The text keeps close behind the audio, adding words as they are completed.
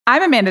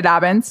I'm Amanda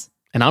Dobbins.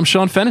 And I'm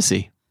Sean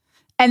Fennessy.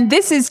 And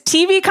this is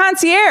TV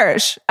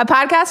Concierge, a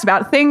podcast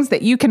about things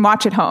that you can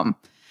watch at home.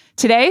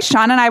 Today,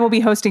 Sean and I will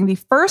be hosting the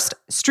first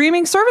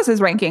streaming services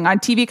ranking on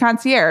TV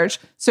Concierge.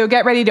 So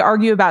get ready to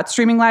argue about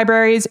streaming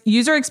libraries,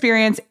 user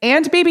experience,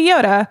 and Baby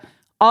Yoda,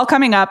 all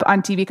coming up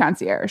on TV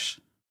Concierge.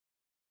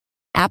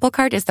 Apple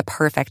Card is the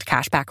perfect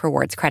cashback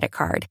rewards credit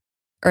card.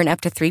 Earn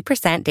up to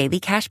 3% daily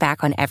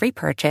cashback on every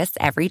purchase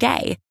every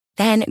day.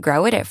 Then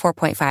grow it at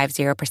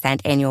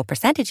 4.50% annual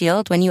percentage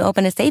yield when you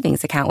open a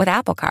savings account with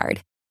Apple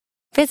Card.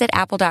 Visit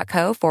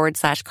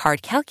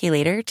apple.co/card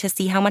calculator to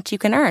see how much you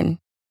can earn.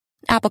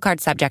 Apple Card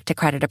subject to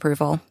credit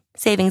approval.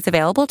 Savings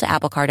available to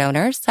Apple Card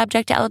owners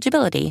subject to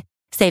eligibility.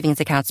 Savings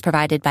accounts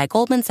provided by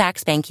Goldman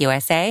Sachs Bank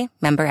USA,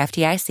 member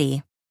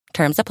FDIC.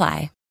 Terms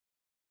apply.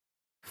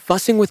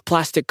 Fussing with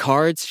plastic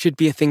cards should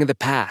be a thing of the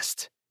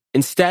past.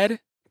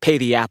 Instead, pay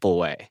the Apple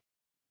way.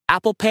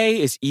 Apple Pay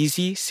is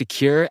easy,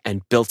 secure,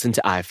 and built into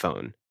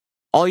iPhone.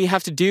 All you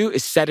have to do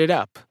is set it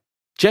up.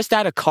 Just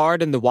add a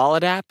card in the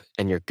Wallet app,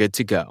 and you're good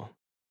to go.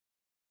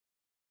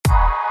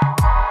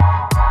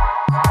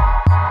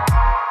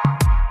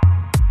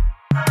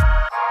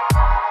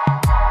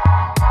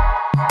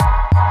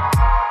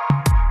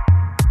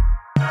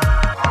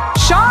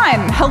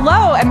 Sean,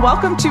 hello, and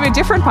welcome to a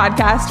different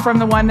podcast from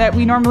the one that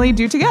we normally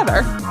do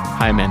together.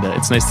 Hi, Amanda.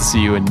 It's nice to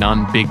see you in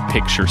non-big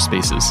picture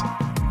spaces.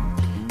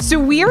 So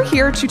we are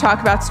here to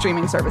talk about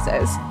streaming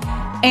services.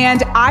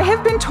 And I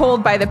have been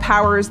told by the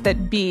powers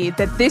that be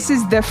that this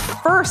is the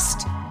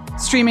first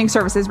streaming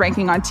services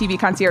ranking on TV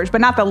Concierge, but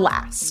not the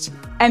last.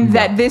 And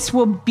that this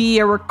will be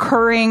a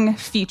recurring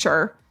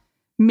feature,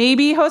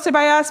 maybe hosted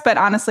by us, but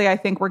honestly, I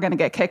think we're going to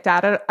get kicked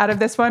out of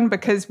this one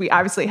because we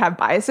obviously have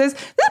biases.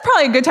 This is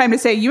probably a good time to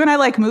say you and I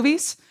like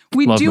movies.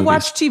 We Love do movies.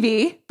 watch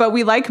TV, but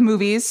we like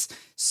movies.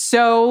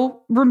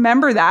 So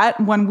remember that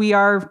when we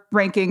are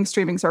ranking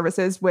streaming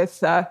services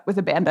with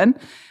abandon.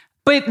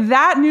 But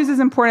that news is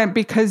important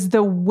because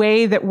the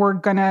way that we're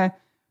going to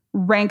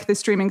rank the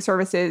streaming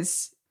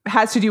services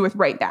has to do with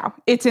right now.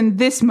 It's in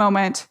this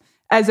moment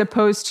as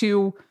opposed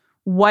to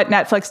what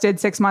Netflix did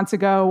 6 months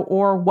ago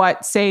or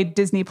what, say,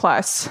 Disney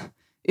Plus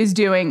is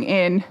doing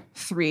in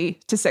 3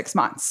 to 6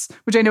 months,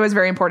 which I know is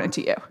very important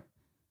to you.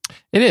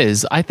 It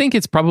is. I think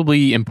it's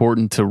probably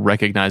important to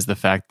recognize the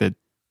fact that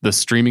the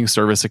streaming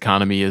service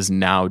economy is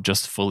now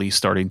just fully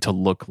starting to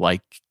look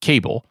like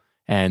cable.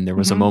 And there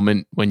was a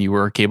moment when you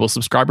were a cable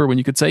subscriber when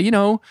you could say, you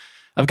know,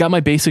 I've got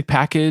my basic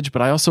package,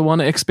 but I also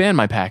want to expand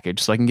my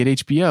package so I can get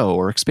HBO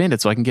or expand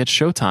it so I can get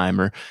Showtime.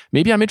 Or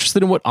maybe I'm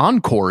interested in what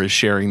Encore is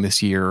sharing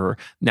this year. Or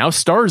now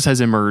Starz has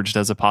emerged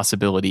as a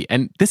possibility.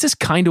 And this is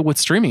kind of what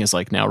streaming is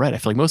like now, right? I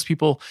feel like most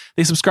people,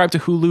 they subscribe to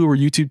Hulu or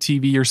YouTube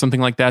TV or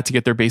something like that to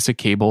get their basic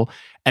cable.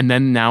 And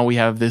then now we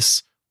have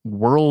this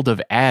world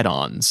of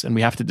add-ons and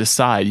we have to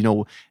decide, you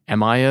know,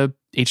 am I a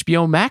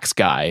HBO Max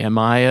guy? Am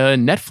I a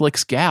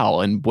Netflix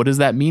gal? And what does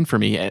that mean for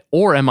me?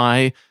 Or am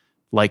I,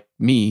 like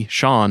me,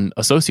 Sean,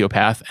 a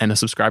sociopath and a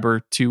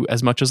subscriber to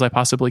as much as I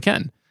possibly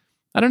can?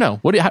 I don't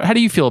know. How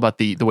do you feel about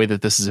the way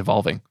that this is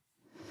evolving?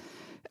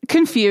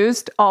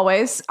 Confused,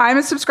 always. I'm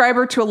a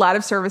subscriber to a lot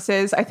of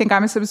services. I think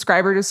I'm a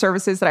subscriber to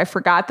services that I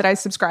forgot that I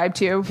subscribed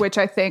to, which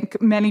I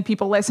think many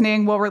people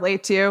listening will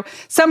relate to.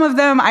 Some of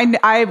them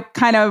I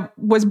kind of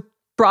was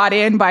brought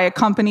in by a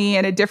company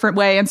in a different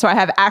way. And so I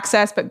have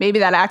access, but maybe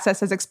that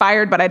access has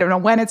expired, but I don't know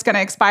when it's going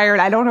to expire.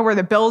 I don't know where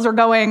the bills are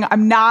going.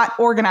 I'm not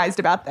organized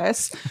about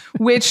this,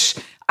 which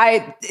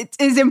it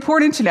is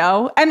important to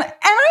know. And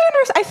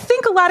I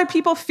think a lot of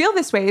people feel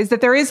this way, is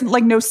that there is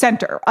like no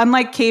center.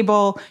 Unlike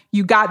cable,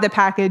 you got the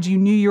package, you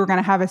knew you were going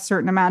to have a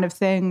certain amount of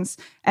things,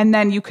 and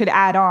then you could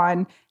add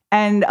on.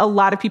 And a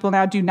lot of people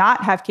now do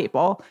not have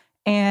cable.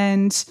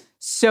 And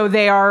so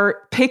they are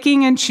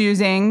picking and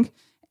choosing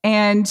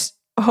and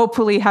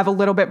hopefully have a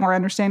little bit more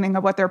understanding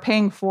of what they're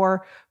paying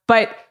for,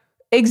 but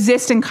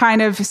exist in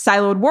kind of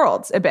siloed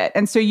worlds a bit.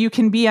 And so you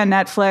can be a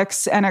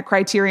Netflix and a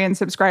Criterion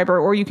subscriber,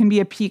 or you can be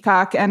a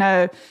Peacock and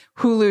a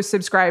Hulu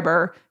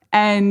subscriber.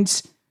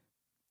 And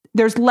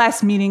there's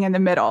less meaning in the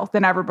middle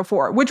than ever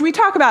before, which we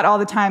talk about all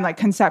the time, like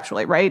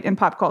conceptually, right? In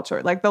pop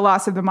culture, like the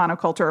loss of the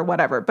monoculture or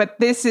whatever. But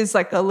this is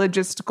like a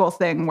logistical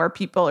thing where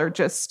people are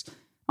just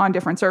on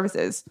different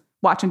services,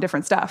 watching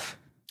different stuff.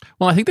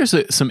 Well, I think there's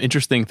some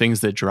interesting things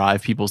that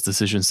drive people's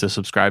decisions to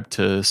subscribe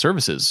to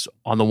services.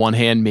 On the one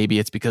hand, maybe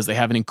it's because they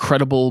have an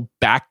incredible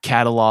back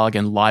catalog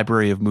and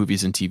library of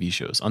movies and TV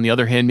shows. On the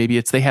other hand, maybe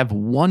it's they have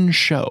one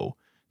show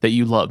that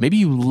you love. Maybe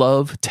you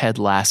love Ted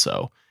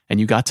Lasso and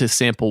you got to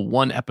sample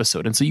one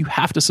episode, and so you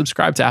have to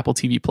subscribe to Apple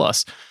TV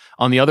Plus.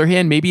 On the other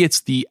hand, maybe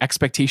it's the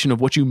expectation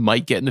of what you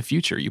might get in the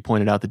future. You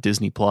pointed out that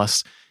Disney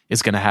Plus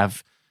is going to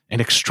have an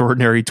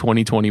extraordinary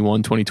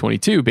 2021,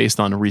 2022 based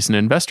on a recent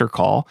investor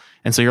call.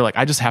 And so you're like,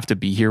 I just have to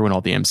be here when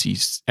all the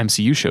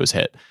MCU shows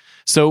hit.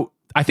 So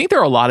I think there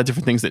are a lot of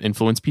different things that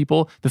influence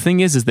people. The thing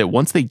is that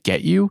once they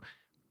get you,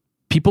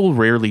 people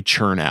rarely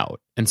churn out.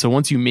 And so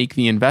once you make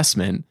the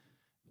investment,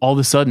 all of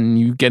a sudden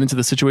you get into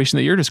the situation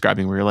that you're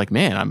describing where you're like,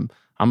 man,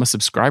 I'm a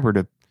subscriber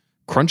to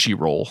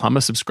Crunchyroll. I'm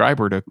a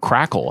subscriber to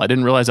Crackle. I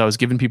didn't realize I was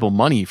giving people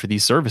money for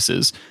these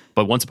services,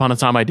 but once upon a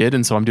time I did,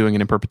 and so I'm doing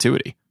it in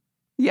perpetuity.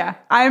 Yeah,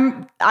 I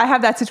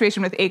have that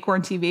situation with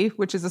Acorn TV,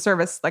 which is a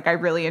service like I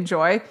really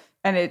enjoy,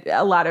 and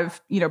a lot of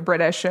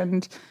British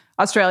and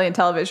Australian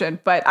television.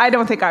 But I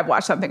don't think I've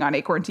watched something on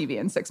Acorn TV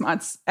in 6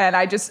 months, and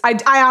I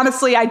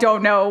honestly I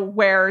don't know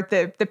where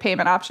the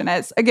payment option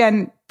is.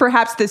 Again,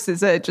 perhaps this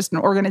is just an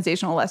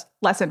organizational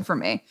lesson for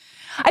me.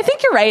 I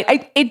think you're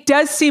right. It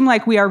does seem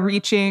like we are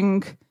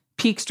reaching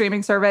peak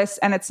streaming service,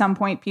 and at some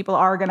point, people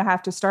are going to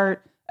have to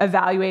start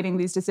evaluating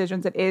these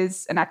decisions. It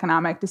is an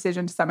economic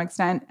decision to some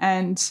extent,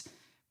 and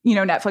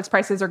Netflix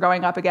prices are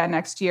going up again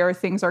next year.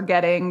 Things are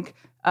getting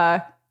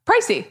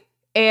pricey,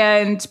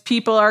 and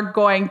people are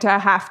going to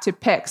have to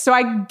pick. So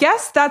I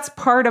guess that's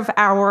part of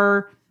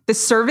the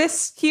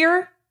service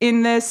here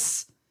in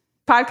this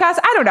podcast.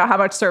 I don't know how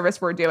much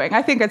service we're doing.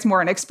 I think it's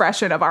more an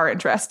expression of our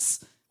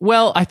interests.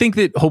 Well, I think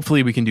that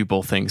hopefully we can do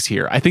both things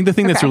here. I think the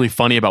thing that's really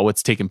funny about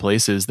what's taken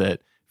place is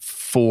that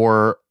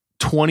for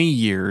 20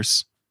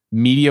 years,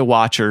 media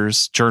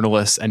watchers,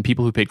 journalists, and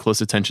people who paid close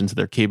attention to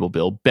their cable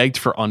bill begged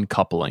for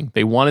uncoupling.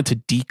 They wanted to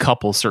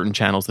decouple certain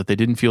channels that they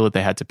didn't feel that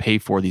they had to pay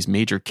for, these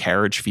major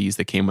carriage fees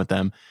that came with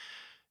them.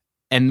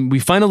 And we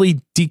finally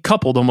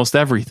decoupled almost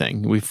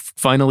everything. We've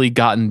finally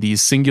gotten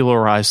these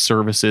singularized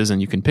services,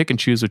 and you can pick and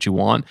choose what you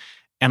want.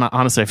 And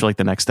honestly, I feel like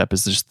the next step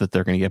is just that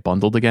they're going to get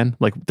bundled again.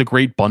 Like the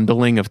great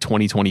bundling of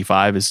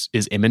 2025 is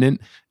imminent.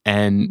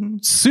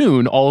 And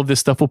soon all of this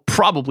stuff will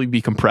probably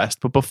be compressed.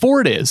 But before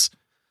it is,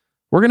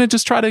 we're going to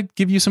just try to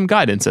give you some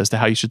guidance as to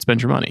how you should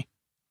spend your money.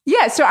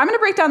 Yeah, so I'm going to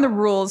break down the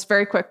rules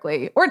very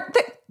quickly. Or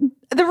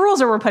the rules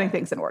are we're putting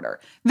things in order.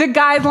 The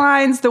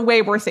guidelines, the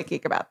way we're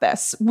thinking about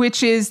this,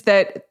 which is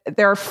that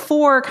there are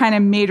 4 kind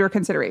of major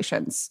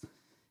considerations.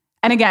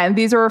 And again,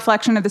 these are a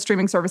reflection of the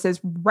streaming services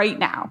right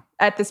now,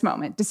 at this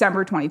moment,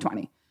 December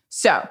 2020.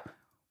 So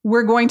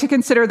we're going to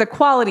consider the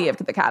quality of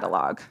the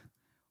catalog.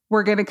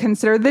 We're going to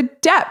consider the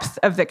depth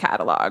of the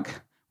catalog.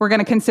 We're going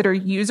to consider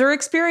user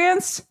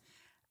experience.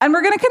 And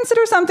we're going to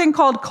consider something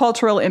called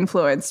cultural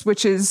influence,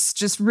 which is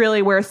just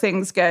really where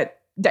things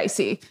get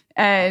dicey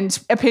and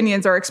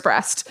opinions are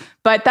expressed.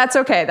 But that's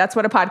okay. That's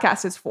what a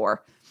podcast is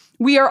for.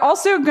 We are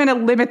also going to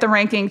limit the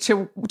ranking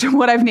to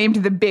what I've named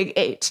the Big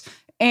 8.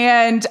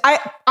 And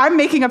I'm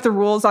making up the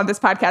rules on this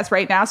podcast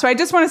right now. So I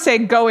just want to say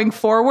going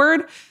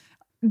forward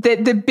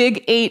that the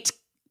Big 8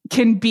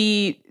 can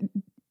be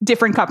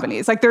different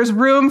companies. Like there's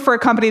room for a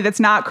company that's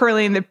not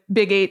currently in the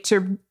Big 8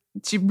 to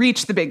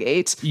reach the Big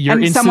 8,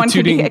 and someone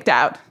can be kicked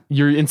out.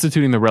 You're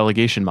instituting the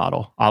relegation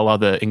model, a la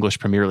the English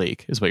Premier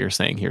League, is what you're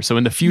saying here. So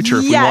in the future,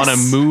 if we want to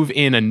move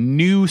in a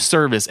new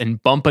service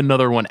and bump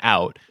another one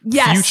out,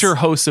 future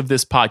hosts of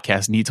this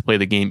podcast need to play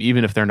the game,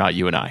 even if they're not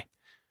you and I.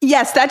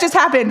 Yes, that just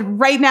happened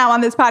right now on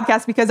this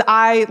podcast because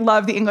I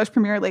love the English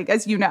Premier League,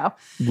 as you know.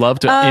 Love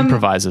to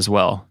improvise as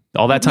well.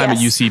 All that time at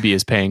UCB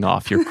is paying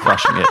off. You're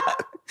crushing it.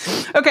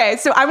 Okay,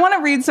 so I want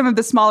to read some of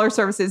the smaller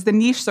services, the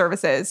niche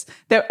services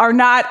that are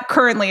not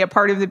currently a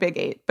part of the Big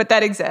 8, but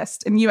that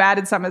exist. And you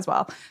added some as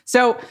well.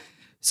 So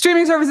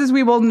streaming services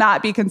we will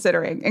not be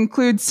considering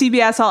include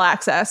CBS All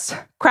Access,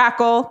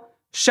 Crackle,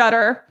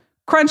 Shudder,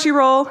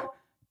 Crunchyroll,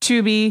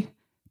 Tubi,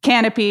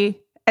 Canopy,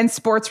 and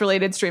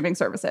sports-related streaming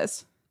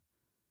services.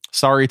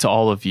 Sorry to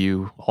all of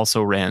you,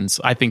 also Rans.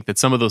 I think that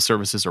some of those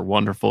services are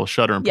wonderful.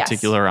 Shudder in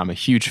particular, I'm a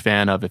huge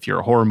fan of. If you're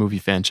a horror movie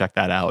fan, check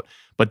that out.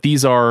 But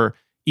these are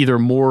either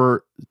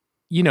more,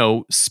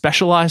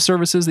 specialized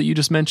services that you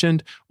just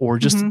mentioned, or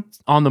just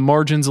on the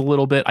margins a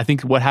little bit. I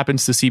think what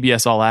happens to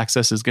CBS All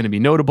Access is going to be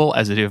notable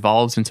as it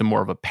evolves into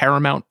more of a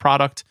Paramount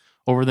product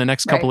over the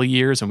next couple of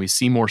years, and we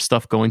see more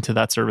stuff going to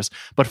that service.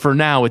 But for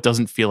now, it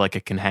doesn't feel like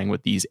it can hang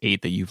with these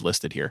 8 that you've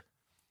listed here.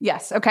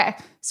 Yes. Okay.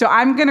 So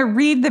I'm going to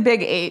read the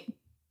Big 8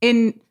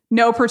 in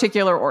no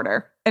particular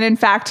order. And in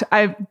fact,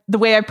 the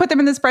way I put them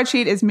in the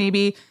spreadsheet is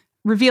maybe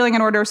revealing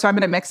an order, so I'm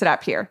going to mix it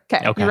up here.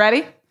 Okay. You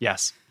ready?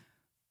 Yes.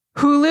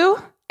 Hulu,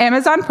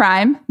 Amazon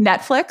Prime,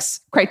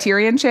 Netflix,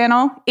 Criterion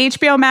Channel,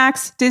 HBO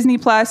Max, Disney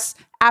Plus,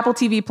 Apple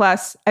TV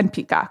Plus, and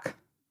Peacock.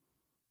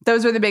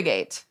 Those are the Big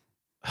 8.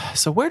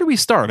 So where do we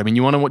start? I mean,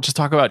 you want to just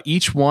talk about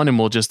each one and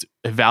we'll just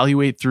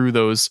evaluate through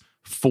those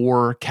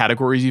 4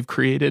 categories you've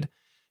created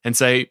and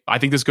say, I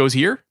think this goes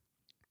here?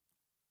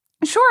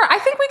 Sure. I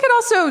think we could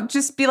also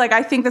just be like,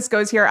 I think this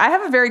goes here. I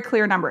have a very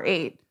clear number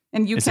 8.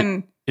 And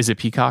Is it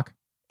Peacock?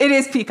 It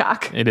is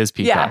Peacock. It is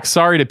Peacock. Yeah.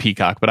 Sorry to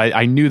Peacock, but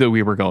I knew that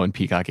we were going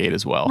Peacock 8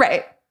 as well.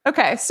 Right.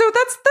 Okay. So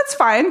that's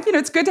fine.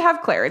 It's good to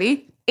have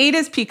clarity. 8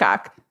 is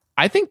Peacock.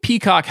 I think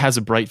Peacock has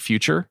a bright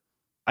future.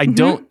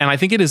 And I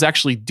think it is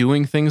actually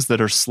doing things that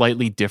are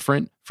slightly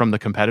different from the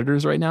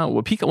competitors right now.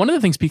 One of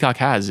the things Peacock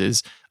has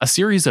is a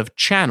series of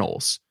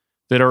channels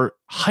that are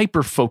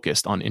hyper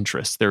focused on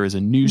interests. There is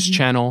a news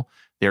channel.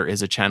 There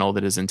is a channel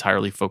that is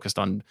entirely focused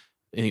on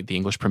the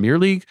English Premier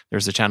League.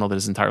 There's a channel that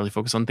is entirely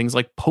focused on things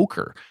like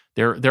poker.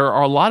 There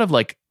are a lot of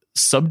like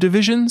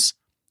subdivisions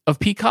of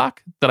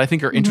Peacock that I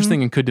think are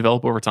interesting and could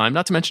develop over time.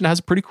 Not to mention it has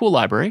a pretty cool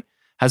library,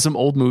 has some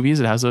old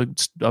movies. It has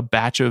a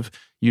batch of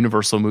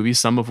Universal movies,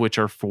 some of which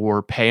are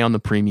for pay on the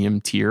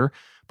premium tier.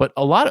 But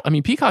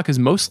Peacock is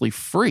mostly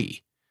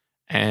free.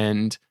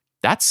 And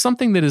that's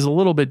something that is a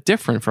little bit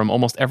different from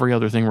almost every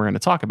other thing we're going to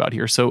talk about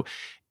here. So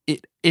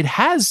it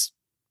has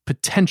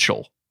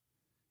potential.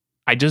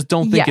 I just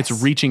don't think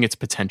it's reaching its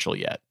potential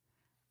yet.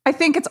 I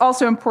think it's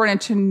also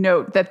important to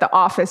note that The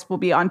Office will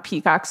be on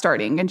Peacock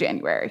starting in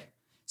January.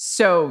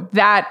 So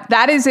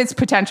that is its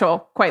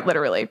potential, quite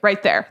literally,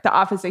 right there. The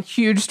Office, a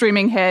huge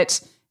streaming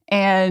hit,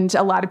 and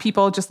a lot of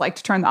people just like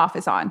to turn The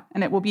Office on,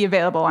 and it will be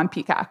available on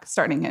Peacock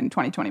starting in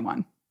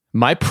 2021.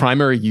 My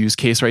primary use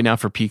case right now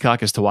for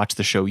Peacock is to watch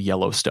the show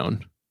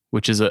Yellowstone,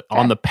 which is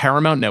on the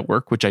Paramount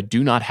Network, which I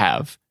do not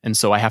have. And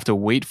so I have to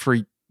wait for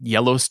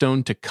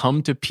Yellowstone to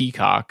come to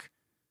Peacock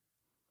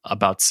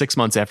about 6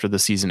 months after the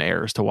season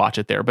airs to watch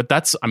it there. But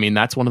that's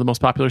one of the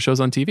most popular shows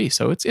on TV.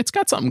 So it's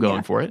got something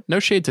going for it. No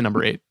shade to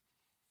number 8.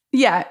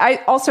 Yeah.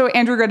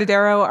 Andrew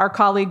Gradadero, our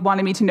colleague,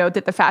 wanted me to note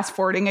that the fast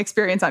forwarding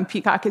experience on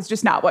Peacock is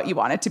just not what you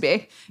want it to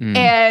be.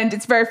 And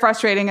it's very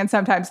frustrating. And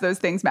sometimes those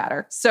things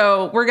matter.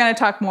 So we're going to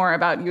talk more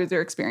about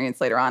user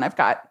experience later on. I've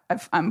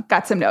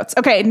got some notes.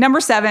 Okay. Number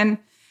 7.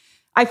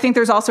 I think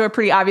there's also a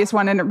pretty obvious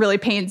one, and it really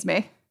pains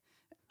me.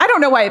 I don't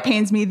know why it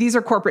pains me. These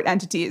are corporate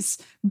entities,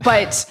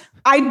 but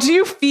I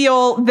do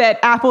feel that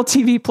Apple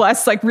TV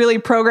Plus really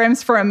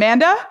programs for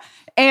Amanda.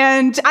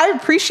 And I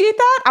appreciate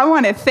that. I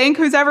want to thank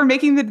who's ever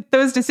making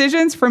those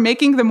decisions for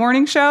making The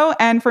Morning Show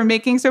and for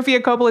making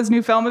Sofia Coppola's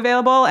new film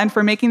available and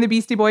for making the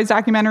Beastie Boys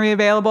documentary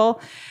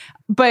available.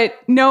 But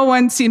no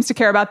one seems to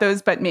care about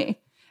those but me.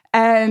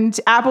 And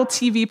Apple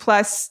TV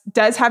Plus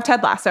does have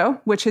Ted Lasso,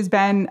 which has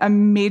been a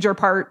major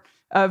part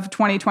of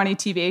 2020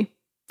 TV.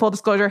 Full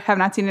disclosure, have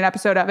not seen an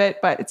episode of it,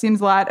 but it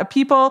seems a lot of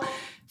people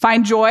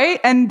find joy.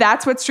 And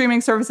that's what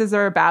streaming services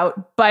are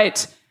about.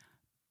 But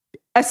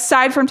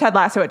aside from Ted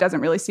Lasso, it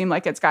doesn't really seem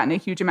like it's gotten a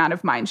huge amount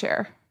of mind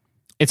share.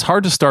 It's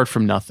hard to start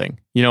from nothing.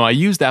 I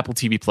used Apple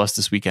TV Plus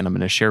this weekend. I'm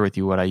going to share with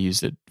you what I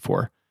used it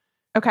for.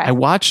 Okay. I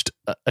watched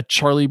a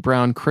Charlie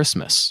Brown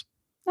Christmas.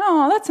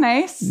 Oh, that's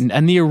nice.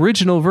 And the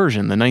original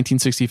version, the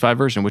 1965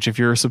 version, which if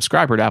you're a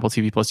subscriber to Apple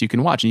TV Plus, you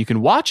can watch. And you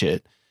can watch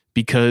it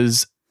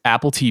because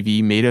Apple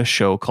TV made a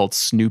show called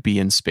Snoopy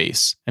in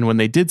Space. And when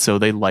they did so,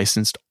 they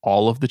licensed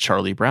all of the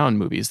Charlie Brown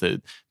movies,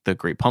 the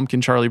Great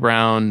Pumpkin Charlie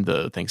Brown,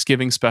 the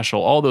Thanksgiving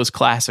special, all those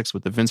classics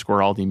with the Vince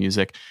Guaraldi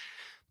music.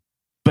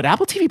 But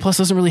Apple TV Plus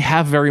doesn't really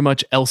have very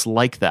much else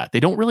like that. They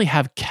don't really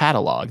have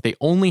catalog. They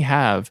only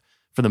have,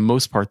 for the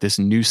most part, this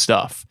new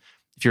stuff.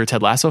 If you're a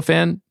Ted Lasso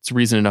fan, it's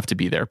reason enough to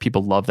be there.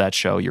 People love that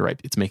show. You're right.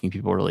 It's making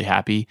people really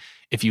happy.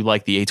 If you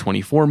like the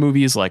A24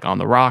 movies like On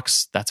the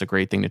Rocks, that's a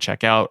great thing to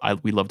check out.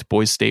 We loved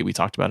Boys State. We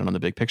talked about it on the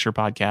Big Picture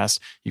podcast.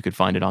 You could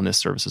find it on this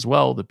service as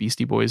well. The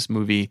Beastie Boys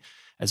movie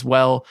as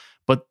well.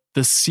 But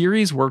the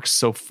series work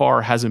so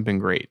far hasn't been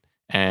great.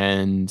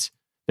 And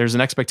there's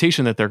an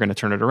expectation that they're going to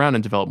turn it around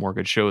and develop more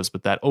good shows.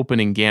 But that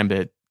opening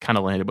gambit kind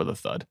of landed with a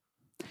thud.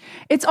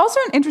 It's also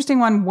an interesting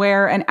one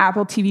where an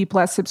Apple TV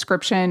Plus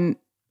subscription,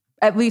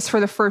 at least for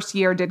the first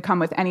year, did come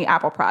with any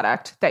Apple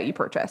product that you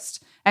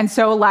purchased. And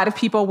so a lot of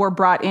people were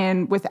brought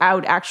in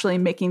without actually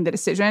making the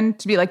decision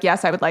to be like,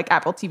 yes, I would like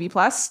Apple TV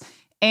Plus.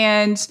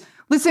 And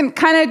listen,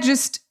 kind of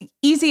just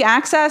easy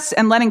access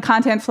and letting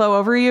content flow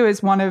over you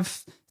is one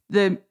of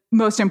the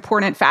most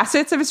important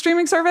facets of a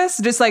streaming service,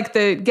 just like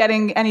the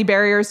getting any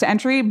barriers to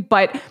entry.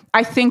 But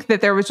I think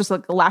that there was just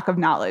a lack of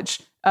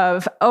knowledge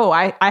of,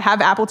 I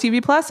have Apple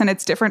TV Plus and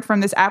it's different from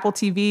this Apple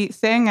TV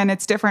thing. And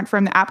it's different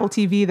from the Apple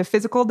TV, the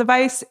physical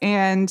device.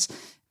 And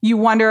you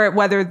wonder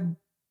whether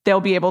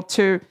they'll be able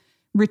to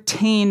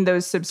retain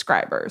those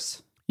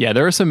subscribers. Yeah,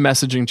 there are some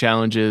messaging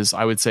challenges.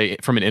 I would say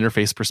from an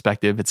interface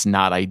perspective, it's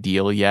not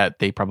ideal yet.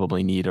 They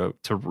probably need to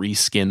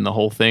reskin the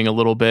whole thing a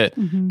little bit.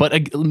 Mm-hmm.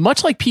 But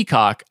much like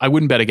Peacock, I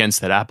wouldn't bet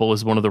against that. Apple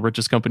is one of the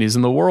richest companies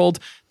in the world.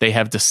 They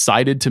have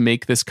decided to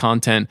make this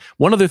content.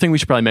 One other thing we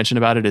should probably mention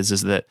about it is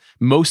that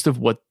most of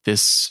what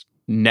this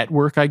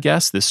network, I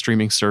guess, this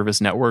streaming service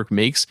network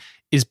makes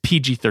is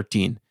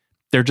PG-13.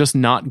 They're just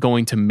not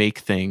going to make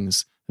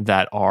things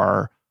that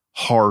are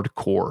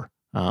hardcore.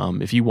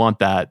 If you want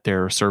that,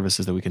 there are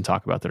services that we can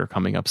talk about that are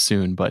coming up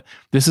soon. But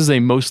this is a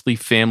mostly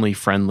family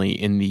friendly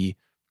in the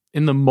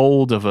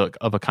mold of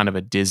a kind of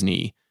a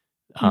Disney,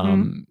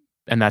 and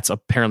that's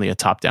apparently a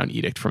top down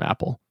edict from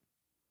Apple.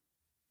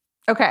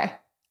 Okay,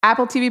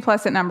 Apple TV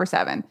Plus at number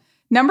 7.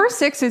 Number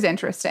 6 is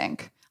interesting.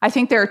 I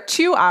think there are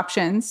two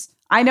options.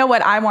 I know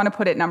what I want to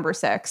put at number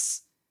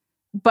 6,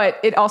 but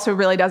it also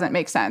really doesn't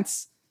make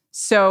sense.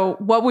 So,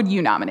 what would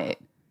you nominate?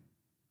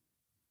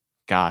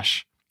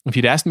 Gosh. If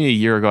you'd asked me a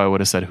year ago, I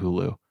would have said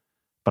Hulu,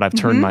 but I've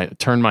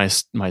turned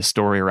my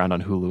story around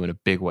on Hulu in a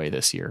big way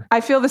this year.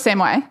 I feel the same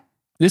way.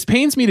 This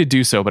pains me to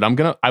do so, but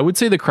I would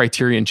say the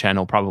Criterion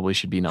Channel probably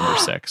should be number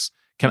 6.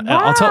 Wow.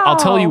 I'll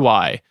tell you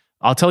why.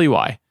 I'll tell you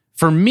why.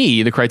 For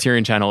me, the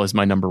Criterion Channel is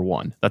my number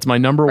 1. That's my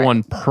number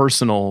 1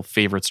 personal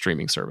favorite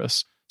streaming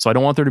service. So I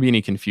don't want there to be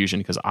any confusion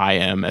because I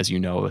am, as you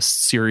know, a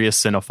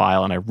serious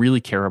cinephile and I really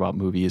care about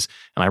movies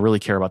and I really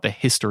care about the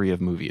history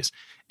of movies.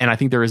 And I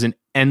think there is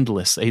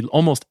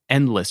almost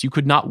endless, you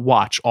could not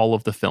watch all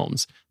of the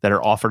films that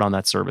are offered on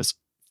that service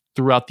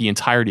throughout the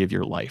entirety of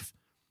your life.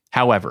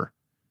 However,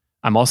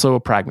 I'm also a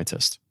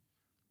pragmatist.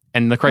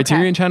 And the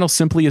Criterion Channel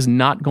simply is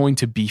not going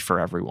to be for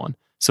everyone.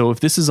 So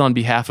if this is on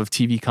behalf of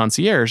TV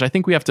Concierge, I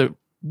think we have to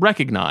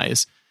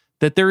recognize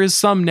that there is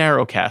some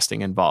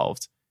narrowcasting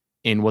involved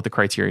in what the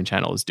Criterion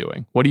Channel is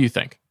doing. What do you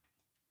think?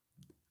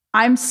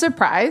 I'm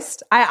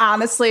surprised. I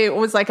honestly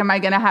was like, am I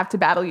going to have to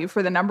battle you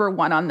for the number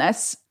one on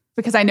this?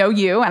 Because I know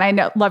you and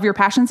I love your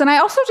passions. And I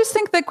also just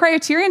think the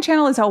Criterion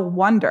Channel is a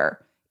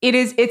wonder.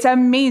 It's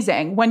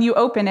amazing when you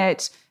open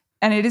it,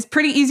 and it is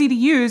pretty easy to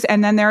use.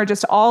 And then there are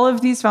just all of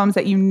these films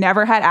that you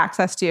never had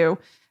access to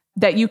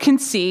that you can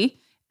see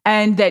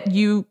and that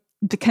you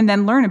can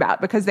then learn about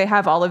because they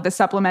have all of the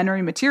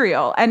supplementary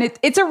material. And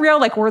it's a real,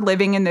 like, we're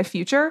living in the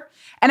future.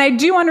 And I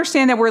do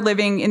understand that we're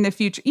living in the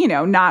future. You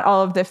know, not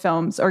all of the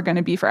films are going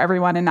to be for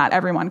everyone, and not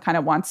everyone kind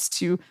of wants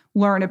to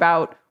learn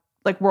about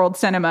like world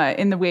cinema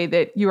in the way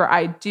that you or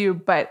I do.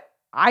 But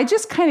I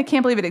just kind of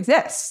can't believe it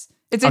exists.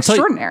 It's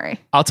extraordinary.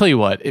 I'll tell you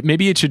what,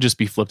 maybe it should just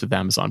be flipped with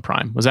Amazon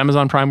Prime. Was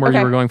Amazon Prime where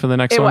you were going for the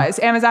next one? It was.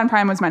 Amazon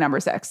Prime was my number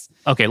 6.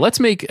 Okay, let's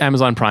make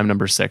Amazon Prime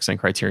number 6 and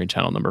Criterion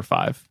Channel number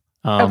 5.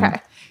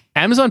 Okay.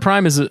 Amazon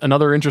Prime is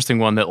another interesting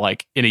one that,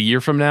 like, in a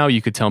year from now,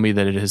 you could tell me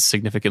that it has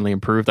significantly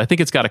improved. I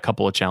think it's got a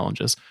couple of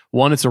challenges.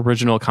 One, its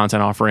original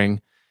content offering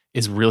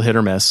is real hit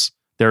or miss.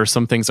 There are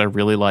some things I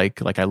really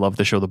like. Like, I love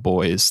the show The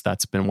Boys.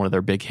 That's been one of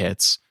their big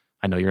hits.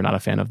 I know you're not a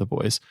fan of The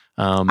Boys.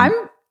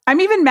 I'm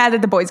even mad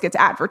that The Boys gets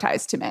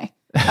advertised to me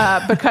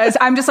because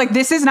I'm just like,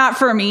 this is not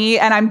for me,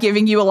 and I'm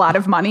giving you a lot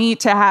of money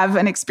to have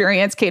an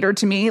experience catered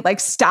to me. Like,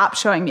 stop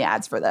showing me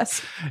ads for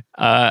this.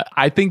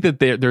 I think that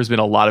there's been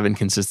a lot of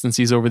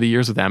inconsistencies over the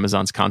years with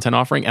Amazon's content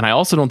offering, and I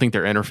also don't think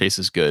their interface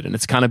is good, and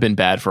it's kind of been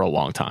bad for a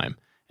long time.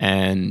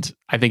 And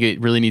I think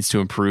it really needs to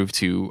improve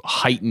to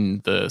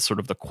heighten the sort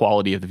of the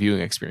quality of the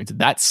viewing experience.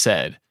 That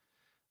said,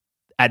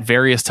 at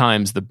various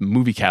times, the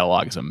movie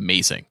catalog is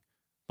amazing.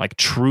 Like,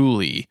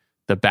 truly,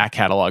 the back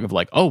catalog of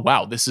like, oh,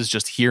 wow, this is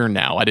just here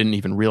now. I didn't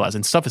even realize.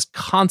 And stuff is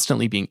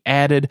constantly being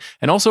added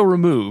and also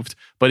removed.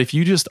 But if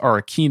you just are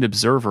a keen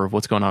observer of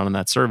what's going on in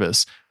that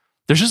service,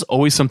 there's just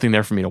always something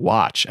there for me to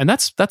watch. And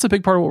that's a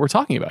big part of what we're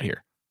talking about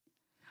here.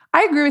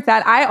 I agree with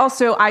that.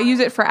 I use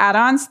it for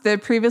add-ons. The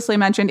previously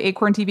mentioned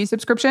Acorn TV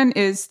subscription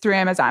is through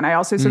Amazon. I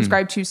also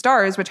subscribe to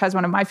Stars, which has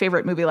one of my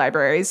favorite movie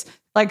libraries,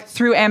 like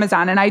through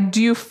Amazon. And I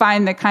do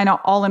find the kind of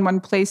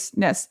all-in-one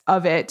placeness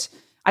of it.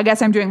 I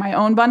guess I'm doing my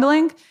own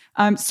bundling.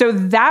 So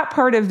that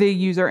part of the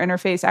user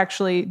interface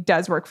actually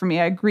does work for me.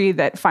 I agree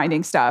that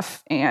finding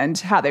stuff and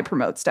how they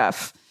promote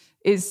stuff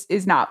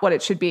is not what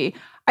it should be.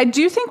 I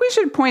do think we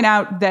should point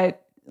out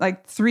that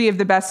like 3 of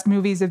the best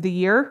movies of the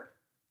year,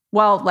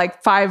 well,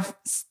 like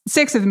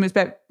 6 of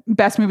the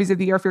best movies of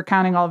the year, if you're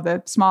counting all of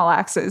the small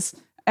axes,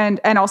 and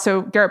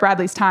also Garrett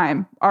Bradley's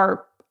Time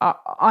are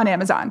on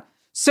Amazon.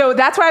 So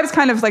that's why I was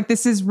kind of like,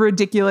 this is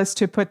ridiculous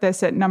to put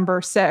this at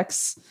number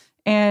 6.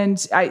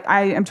 And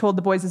I am told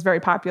The Boys is very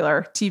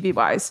popular TV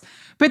wise,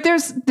 but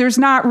there's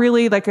not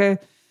really like a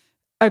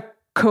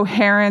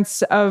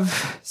coherence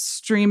of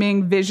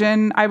streaming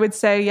vision, I would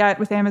say, yet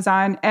with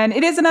Amazon. And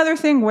it is another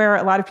thing where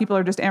a lot of people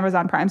are just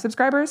Amazon Prime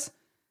subscribers.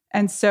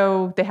 And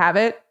so they have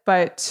it,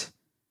 but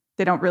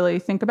they don't really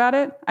think about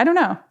it. I don't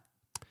know.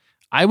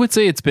 I would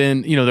say it's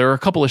been, there are a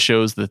couple of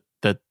shows that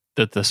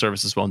the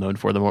service is well known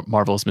for. The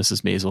Marvelous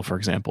Mrs. Maisel, for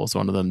example, is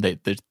one of them.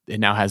 It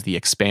now has The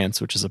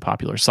Expanse, which is a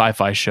popular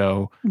sci-fi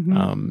show.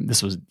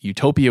 Mm-hmm.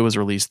 Utopia was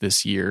released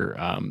this year.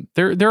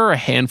 There are a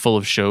handful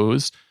of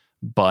shows,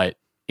 but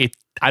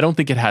I don't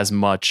think it has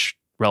much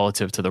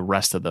relative to the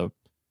rest of the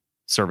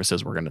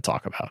services we're going to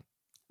talk about.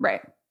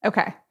 Right.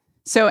 Okay.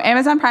 So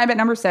Amazon Prime at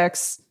number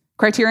 6,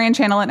 Criterion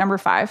Channel at number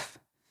 5.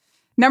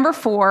 Number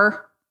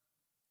 4,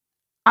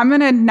 I'm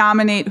going to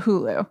nominate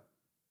Hulu.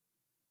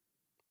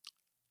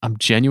 I'm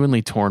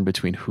genuinely torn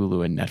between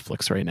Hulu and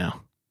Netflix right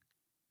now.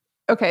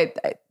 Okay,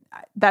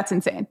 that's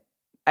insane.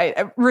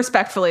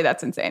 Respectfully,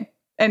 that's insane.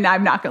 And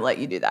I'm not going to let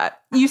you do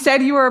that. You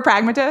said you were a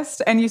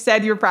pragmatist and you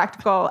said you're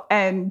practical,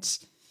 and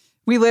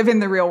we live in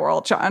the real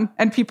world, Sean,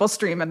 and people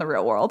stream in the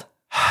real world.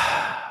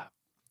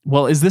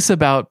 Well, is this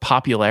about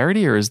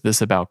popularity or is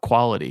this about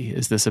quality?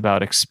 Is this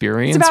about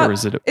experience or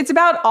is it? It's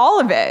about all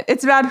of it.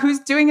 It's about who's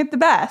doing it the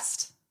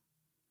best.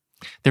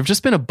 There've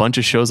just been a bunch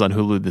of shows on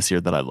Hulu this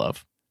year that I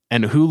love.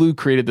 And Hulu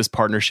created this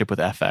partnership with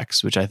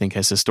FX, which I think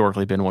has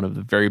historically been one of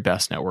the very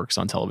best networks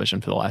on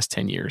television for the last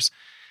 10 years.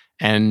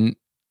 And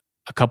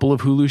a couple of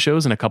Hulu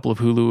shows and a couple of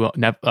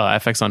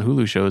FX on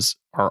Hulu shows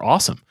are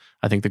awesome.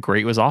 I think The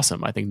Great was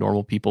awesome. I think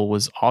Normal People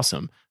was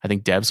awesome. I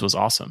think Devs was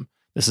awesome.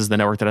 This is the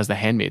network that has The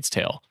Handmaid's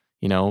Tale.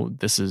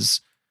 This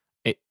is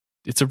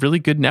it's a really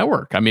good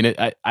network. I mean,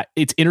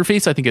 its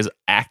interface I think is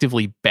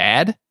actively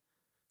bad.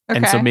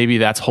 And so Okay. maybe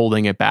that's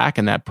holding it back,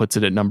 and that puts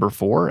it at number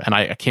 4. And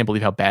I can't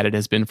believe how bad it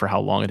has been for how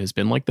long it has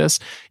been like this.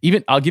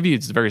 Even I'll give you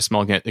a very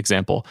small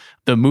example.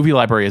 The movie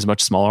library is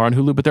much smaller on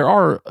Hulu, but there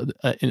are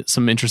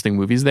some interesting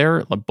movies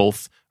there, like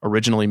both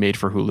originally made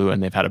for Hulu,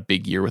 and they've had a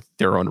big year with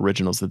their own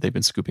originals that they've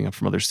been scooping up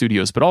from other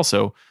studios, but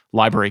also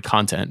library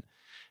content.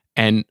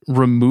 And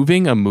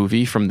removing a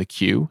movie from the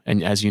queue,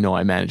 and as you know,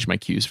 I manage my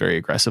queues very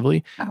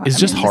aggressively, is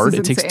just hard.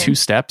 It takes 2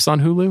 steps on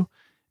Hulu.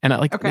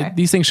 And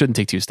these things shouldn't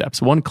take 2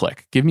 steps. 1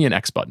 click. Give me an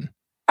X button.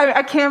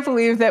 I can't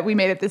believe that we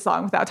made it this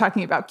long without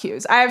talking about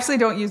queues. I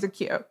absolutely don't use a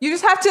queue. You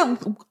just have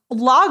to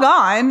log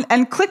on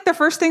and click the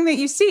first thing that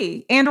you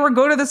see and or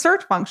go to the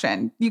search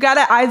function. You got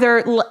to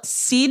either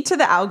cede to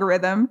the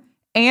algorithm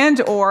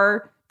and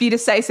or be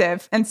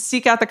decisive and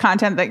seek out the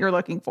content that you're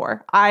looking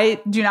for.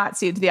 I do not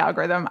cede to the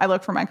algorithm. I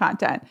look for my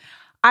content.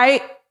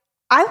 I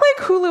like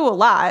Hulu a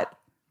lot.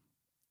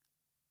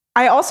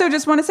 I also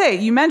just want to say,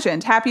 you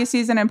mentioned Happiest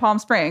Season and Palm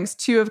Springs,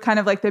 2 of kind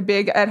of like the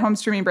big at-home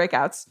streaming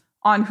breakouts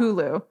on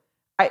Hulu.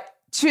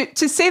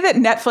 To say that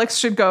Netflix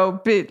should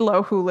go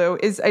below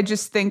Hulu is, I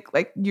just think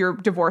like you're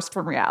divorced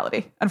from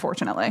reality,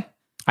 unfortunately.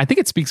 I think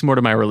it speaks more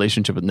to my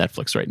relationship with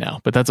Netflix right now,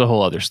 but that's a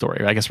whole other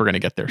story. I guess we're going to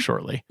get there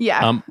shortly.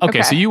 Yeah.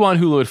 Okay, so you want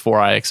Hulu at 4.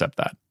 I accept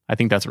that. I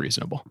think that's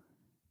reasonable.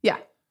 Yeah.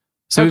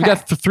 So we've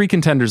got 3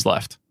 contenders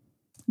left.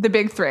 The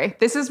big 3.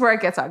 This is where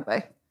it gets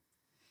ugly.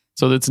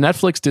 So it's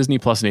Netflix, Disney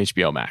Plus, and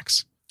HBO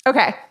Max.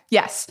 Okay.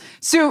 Yes.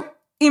 So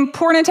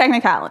important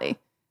technicality.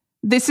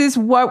 This is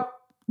what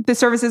the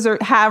services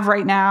have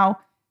right now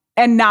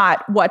and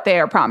not what they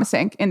are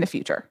promising in the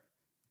future.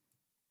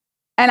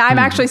 And I'm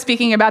actually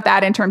speaking about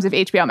that in terms of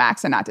HBO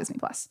Max and not Disney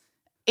Plus.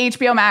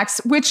 HBO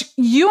Max, which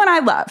you and I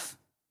love.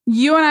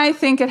 You and I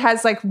think it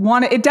has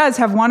it does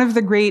have one of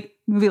the great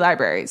movie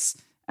libraries.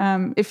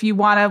 If you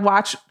want to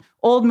watch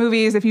old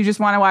movies, if you just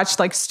want to watch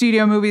like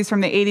studio movies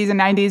from the 80s and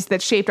 90s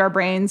that shaped our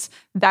brains,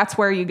 that's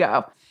where you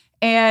go.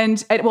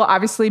 And it will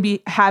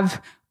obviously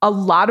have a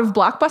lot of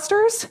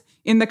blockbusters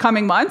in the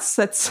coming months.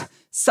 That's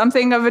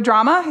something of a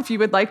drama. If you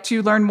would like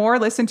to learn more,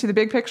 listen to The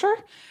Big Picture.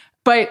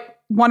 But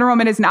Wonder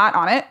Woman is not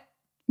on it.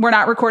 We're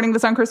not recording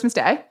this on Christmas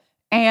Day,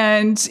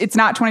 and it's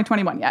not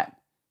 2021 yet.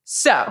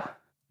 So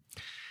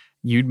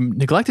you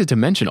neglected to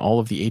mention all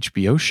of the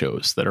HBO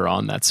shows that are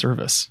on that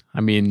service. I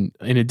mean,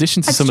 in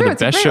addition to some of the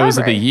best shows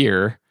of the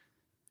year,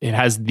 it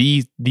has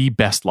the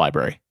best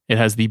library. It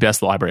has the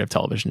best library of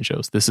television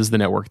shows. This is the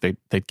network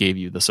that gave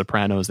you The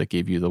Sopranos, that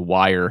gave you The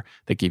Wire,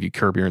 that gave you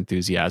Curb Your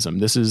Enthusiasm.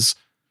 This is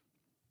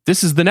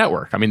the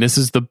network. I mean, this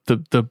is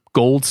the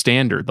gold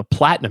standard, the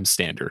platinum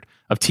standard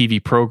of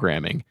TV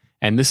programming.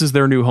 And this is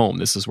their new home.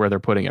 This is where they're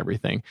putting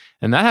everything.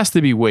 And that has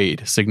to be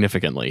weighed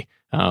significantly.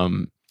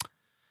 It's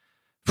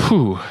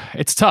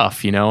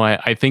tough.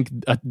 I think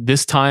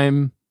this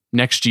time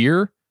next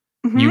year,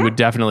 you would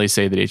definitely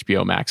say that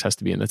HBO Max has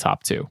to be in the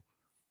top 2.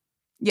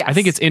 yes. I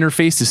think its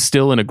interface is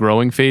still in a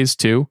growing phase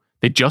too.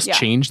 They just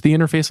changed the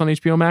interface on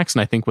HBO Max,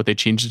 and I think what they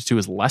changed it to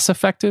is less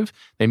effective.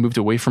 They moved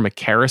away from a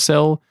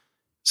carousel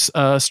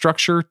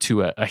structure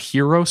to a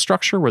hero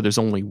structure where there's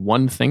only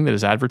one thing that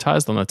is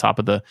advertised on the top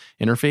of the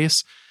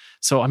interface.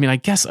 So, I mean, I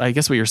guess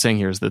what you're saying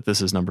here is that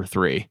this is number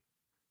 3.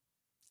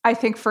 I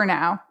think for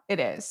now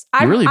it is.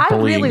 I really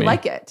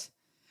like it.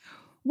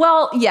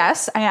 Well,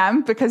 yes, I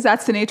am, because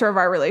that's the nature of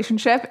our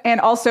relationship. And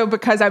also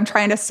because I'm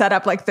trying to set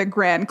up like the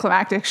grand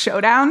climactic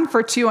showdown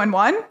for 2 and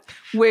 1,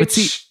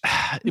 which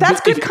that's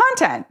good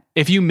content.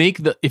 If you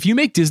make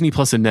Disney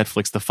Plus and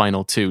Netflix the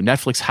final 2,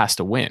 Netflix has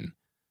to win.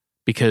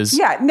 Because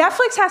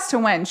Netflix has to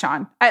win,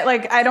 Sean.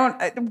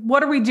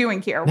 What are we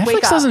doing here?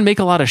 Netflix doesn't make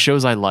a lot of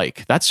shows I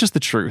like. That's just the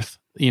truth.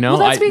 Well,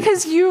 that's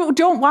because you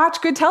don't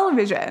watch good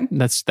television.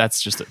 That's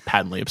just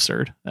patently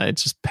absurd.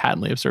 It's just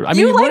patently absurd. I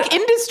mean, you like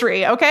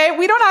industry, okay?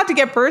 We don't have to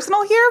get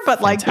personal here, but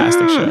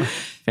fantastic show.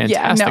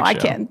 Fantastic show. I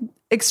can't.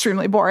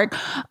 Extremely boring.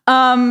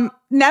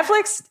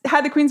 Netflix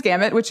had The Queen's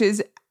Gambit, which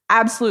is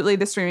absolutely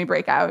the streaming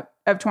breakout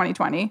of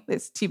 2020,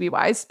 this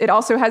TV-wise. It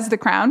also has The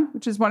Crown,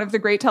 which is one of the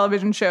great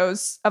television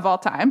shows of all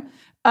time.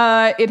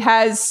 It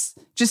has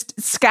just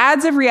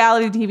scads of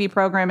reality TV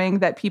programming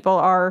that people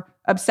are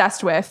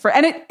obsessed with.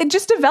 And it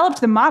just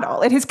developed the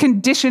model. It has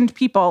conditioned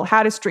people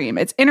how to stream.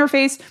 Its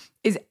interface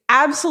is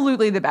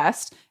absolutely the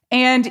best.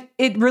 And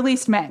it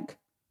released Mank.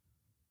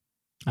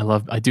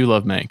 I do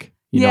love Mank.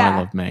 I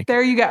love Mank.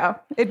 There you go.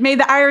 It made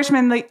The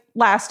Irishman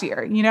last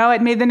year.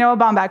 It made the Noah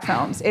Baumbach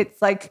films. It's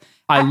like...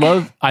 I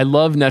love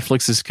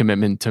Netflix's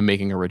commitment to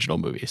making original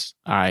movies.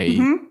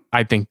 I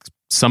think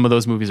some of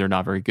those movies are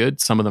not very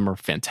good. Some of them are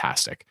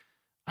fantastic.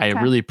 I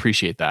really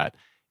appreciate that.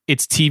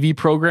 Its TV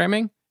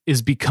programming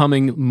is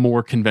becoming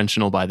more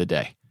conventional by the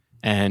day.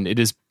 And it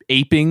is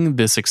aping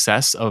the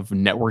success of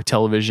network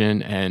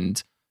television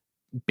and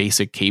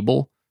basic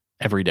cable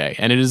every day.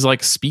 And it is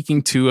like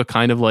speaking to a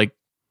kind of like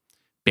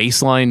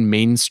baseline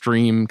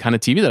mainstream kind of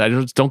TV that I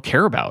just don't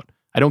care about.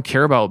 I don't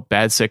care about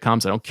bad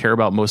sitcoms. I don't care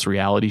about most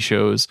reality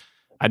shows.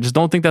 I just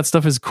don't think that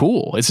stuff is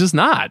cool. It's just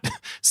not.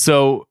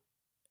 So,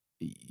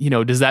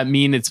 does that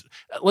mean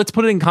let's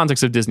put it in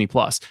context of Disney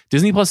Plus.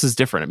 Disney Plus is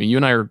different. I mean, you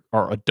and I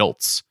are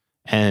adults.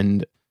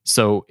 And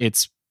So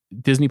it's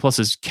Disney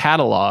Plus's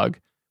catalog,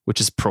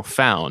 which is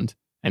profound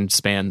and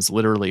spans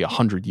literally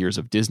 100 years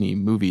of Disney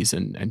movies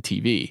and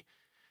TV,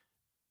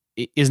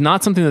 is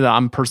not something that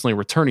I'm personally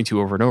returning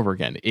to over and over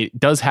again. It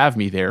does have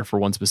me there for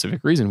one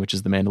specific reason, which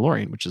is The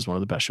Mandalorian, which is one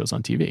of the best shows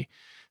on TV.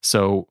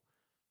 So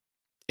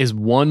is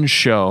one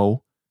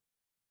show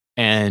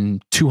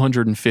and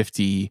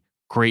 250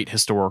 great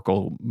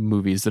historical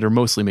movies that are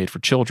mostly made for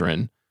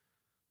children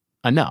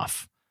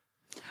enough?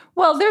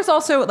 Well, there's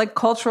also like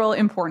cultural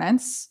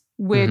importance,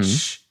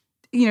 which,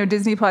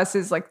 Disney Plus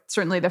is like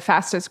certainly the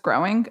fastest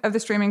growing of the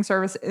streaming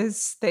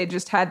services. They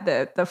just had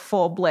the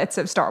full blitz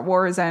of Star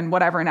Wars and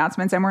whatever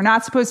announcements, and we're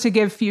not supposed to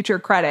give future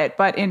credit,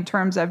 but in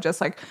terms of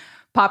just like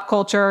pop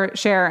culture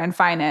share and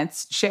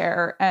finance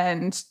share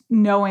and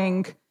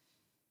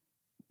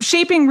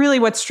shaping really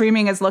what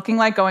streaming is looking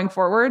like going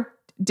forward,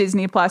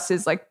 Disney Plus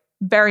is like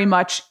very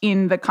much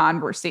in the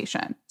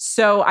conversation.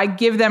 So I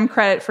give them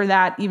credit for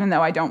that, even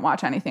though I don't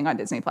watch anything on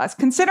Disney Plus,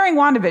 considering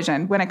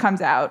WandaVision when it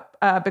comes out,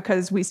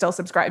 because we still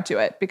subscribe to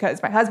it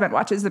because my husband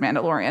watches The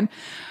Mandalorian.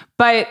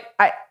 But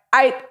I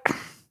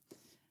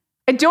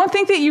don't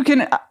think that you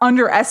can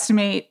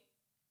underestimate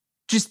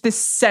just the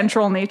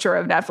central nature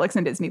of Netflix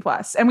and Disney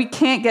Plus. And we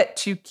can't get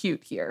too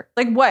cute here.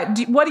 Like what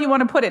do you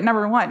want to put at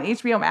number one?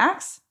 HBO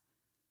Max?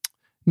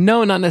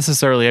 No, not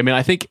necessarily. I mean,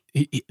 I think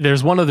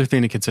there's one other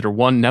thing to consider.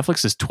 One,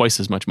 Netflix is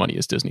twice as much money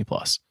as Disney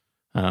Plus.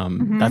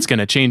 That's going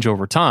to change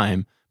over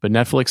time, but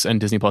Netflix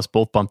and Disney Plus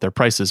both bumped their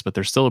prices, but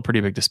there's still a pretty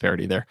big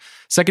disparity there.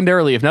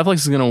 Secondarily, if Netflix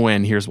is going to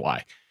win, here's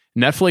why.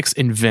 Netflix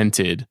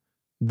invented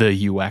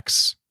the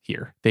UX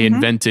here. They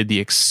invented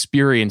the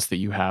experience that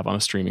you have on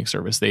a streaming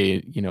service.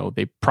 They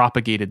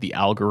propagated the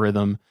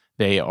algorithm.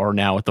 They are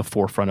now at the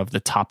forefront of the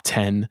top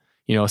 10,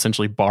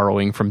 essentially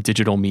borrowing from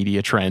digital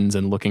media trends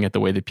and looking at the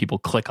way that people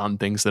click on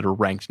things that are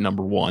ranked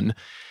number one.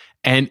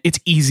 And it's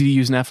easy to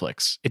use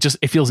Netflix.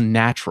 It feels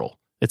natural.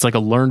 It's like a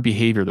learned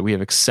behavior that we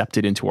have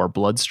accepted into our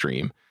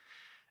bloodstream.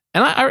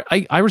 And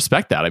I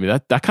respect that. I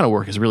mean, that kind of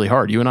work is really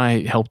hard. You and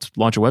I helped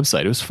launch a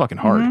website. It was fucking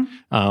hard.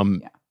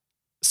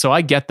 So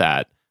I get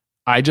that.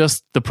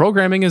 The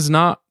programming is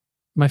not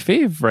my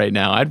fave right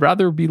now. I'd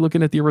rather be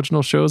looking at the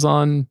original shows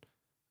on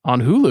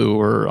Hulu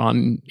or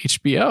on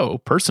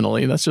HBO.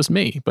 Personally, that's just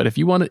me. But if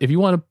you want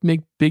to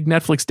make big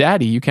Netflix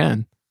daddy, you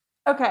can.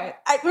 Okay.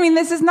 I mean,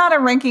 this is not a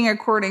ranking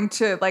according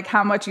to like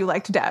how much you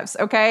liked Devs.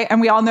 Okay.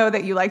 And we all know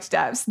that you liked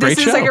Devs. This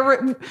is like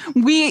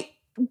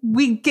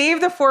we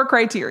gave the 4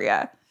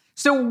 criteria.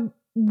 So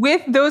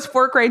with those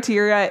 4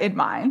 criteria in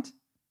mind,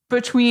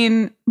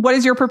 between what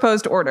is your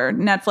proposed order?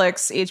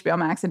 Netflix, HBO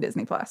Max, and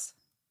Disney Plus.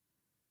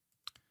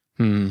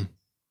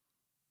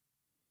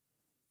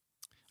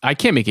 I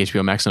can't make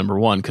HBO Max number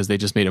one because they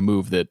just made a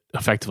move that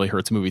effectively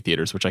hurts movie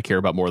theaters, which I care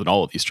about more than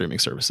all of these streaming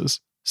services.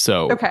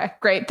 So okay,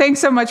 great. Thanks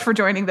so much for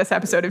joining this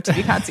episode of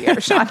TV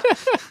Concierge, Sean.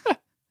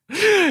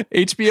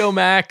 HBO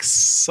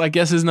Max, I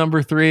guess, is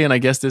number 3, and I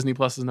guess Disney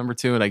Plus is number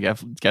 2, and I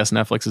guess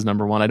Netflix is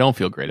number 1. I don't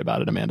feel great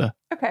about it, Amanda.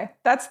 Okay,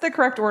 that's the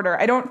correct order.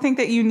 I don't think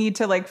that you need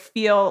to like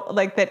feel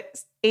like that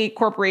 8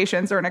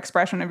 corporations are an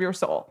expression of your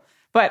soul.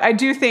 But I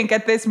do think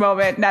at this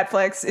moment,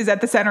 Netflix is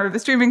at the center of the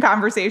streaming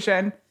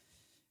conversation.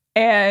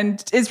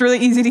 And it's really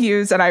easy to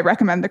use, and I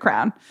recommend The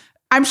Crown.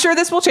 I'm sure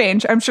this will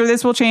change. I'm sure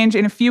this will change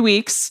in a few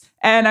weeks,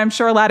 and I'm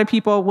sure a lot of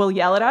people will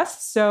yell at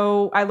us.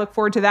 So I look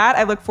forward to that.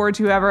 I look forward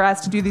to whoever has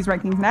to do these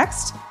rankings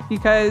next,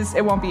 because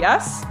it won't be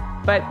us,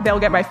 but they'll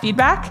get my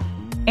feedback.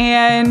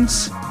 And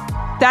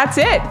that's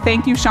it.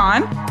 Thank you,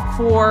 Sean,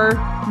 for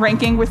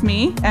ranking with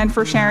me and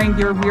for sharing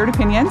your weird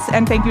opinions.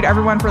 And thank you to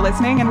everyone for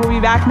listening, and we'll be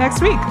back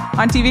next week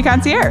on TV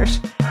Concierge.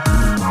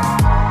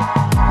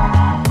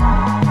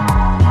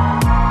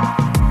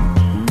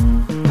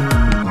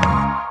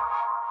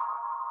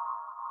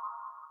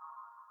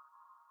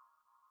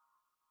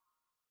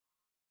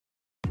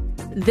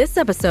 This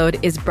episode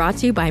is brought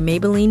to you by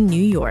Maybelline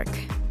New York.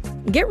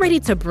 Get ready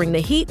to bring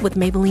the heat with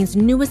Maybelline's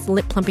newest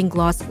lip plumping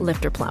gloss,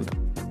 Lifter Plump.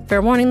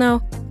 Fair warning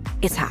though,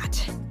 it's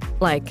hot.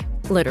 Like,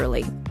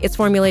 literally. It's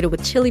formulated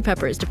with chili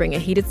peppers to bring a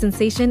heated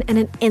sensation and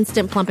an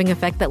instant plumping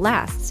effect that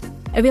lasts.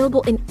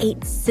 Available in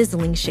 8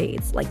 sizzling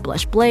shades like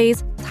Blush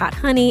Blaze, Hot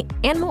Honey,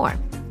 and more.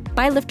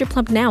 Buy Lifter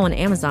Plump now on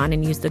Amazon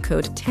and use the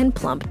code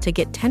 10PLUMP to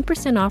get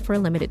 10% off for a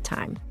limited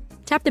time.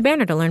 Tap the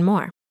banner to learn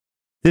more.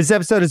 This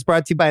episode is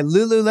brought to you by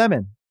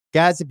Lululemon.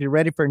 Guys, if you're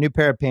ready for a new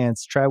pair of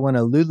pants, try one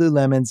of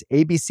Lululemon's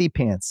ABC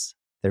pants.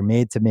 They're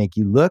made to make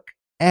you look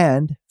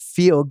and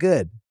feel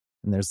good.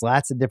 And there's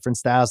lots of different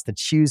styles to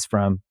choose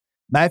from.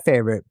 My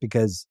favorite,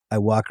 because I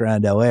walk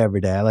around LA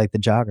every day, I like the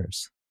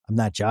joggers. I'm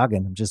not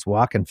jogging, I'm just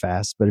walking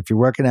fast. But if you're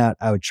working out,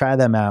 I would try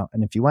them out.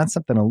 And if you want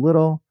something a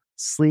little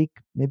sleek,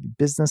 maybe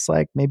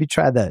business-like, maybe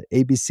try the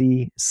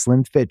ABC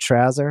Slim Fit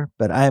trouser.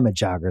 But I am a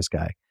joggers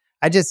guy.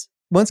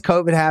 Once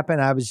COVID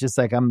happened, I was just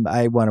like,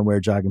 I want to wear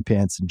jogging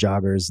pants and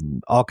joggers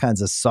and all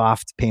kinds of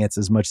soft pants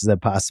as much as I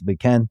possibly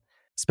can,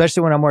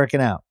 especially when I'm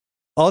working out.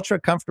 Ultra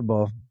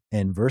comfortable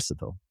and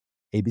versatile.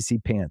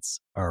 ABC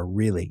pants are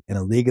really in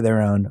a league of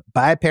their own.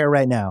 Buy a pair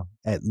right now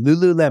at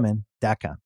Lululemon.com.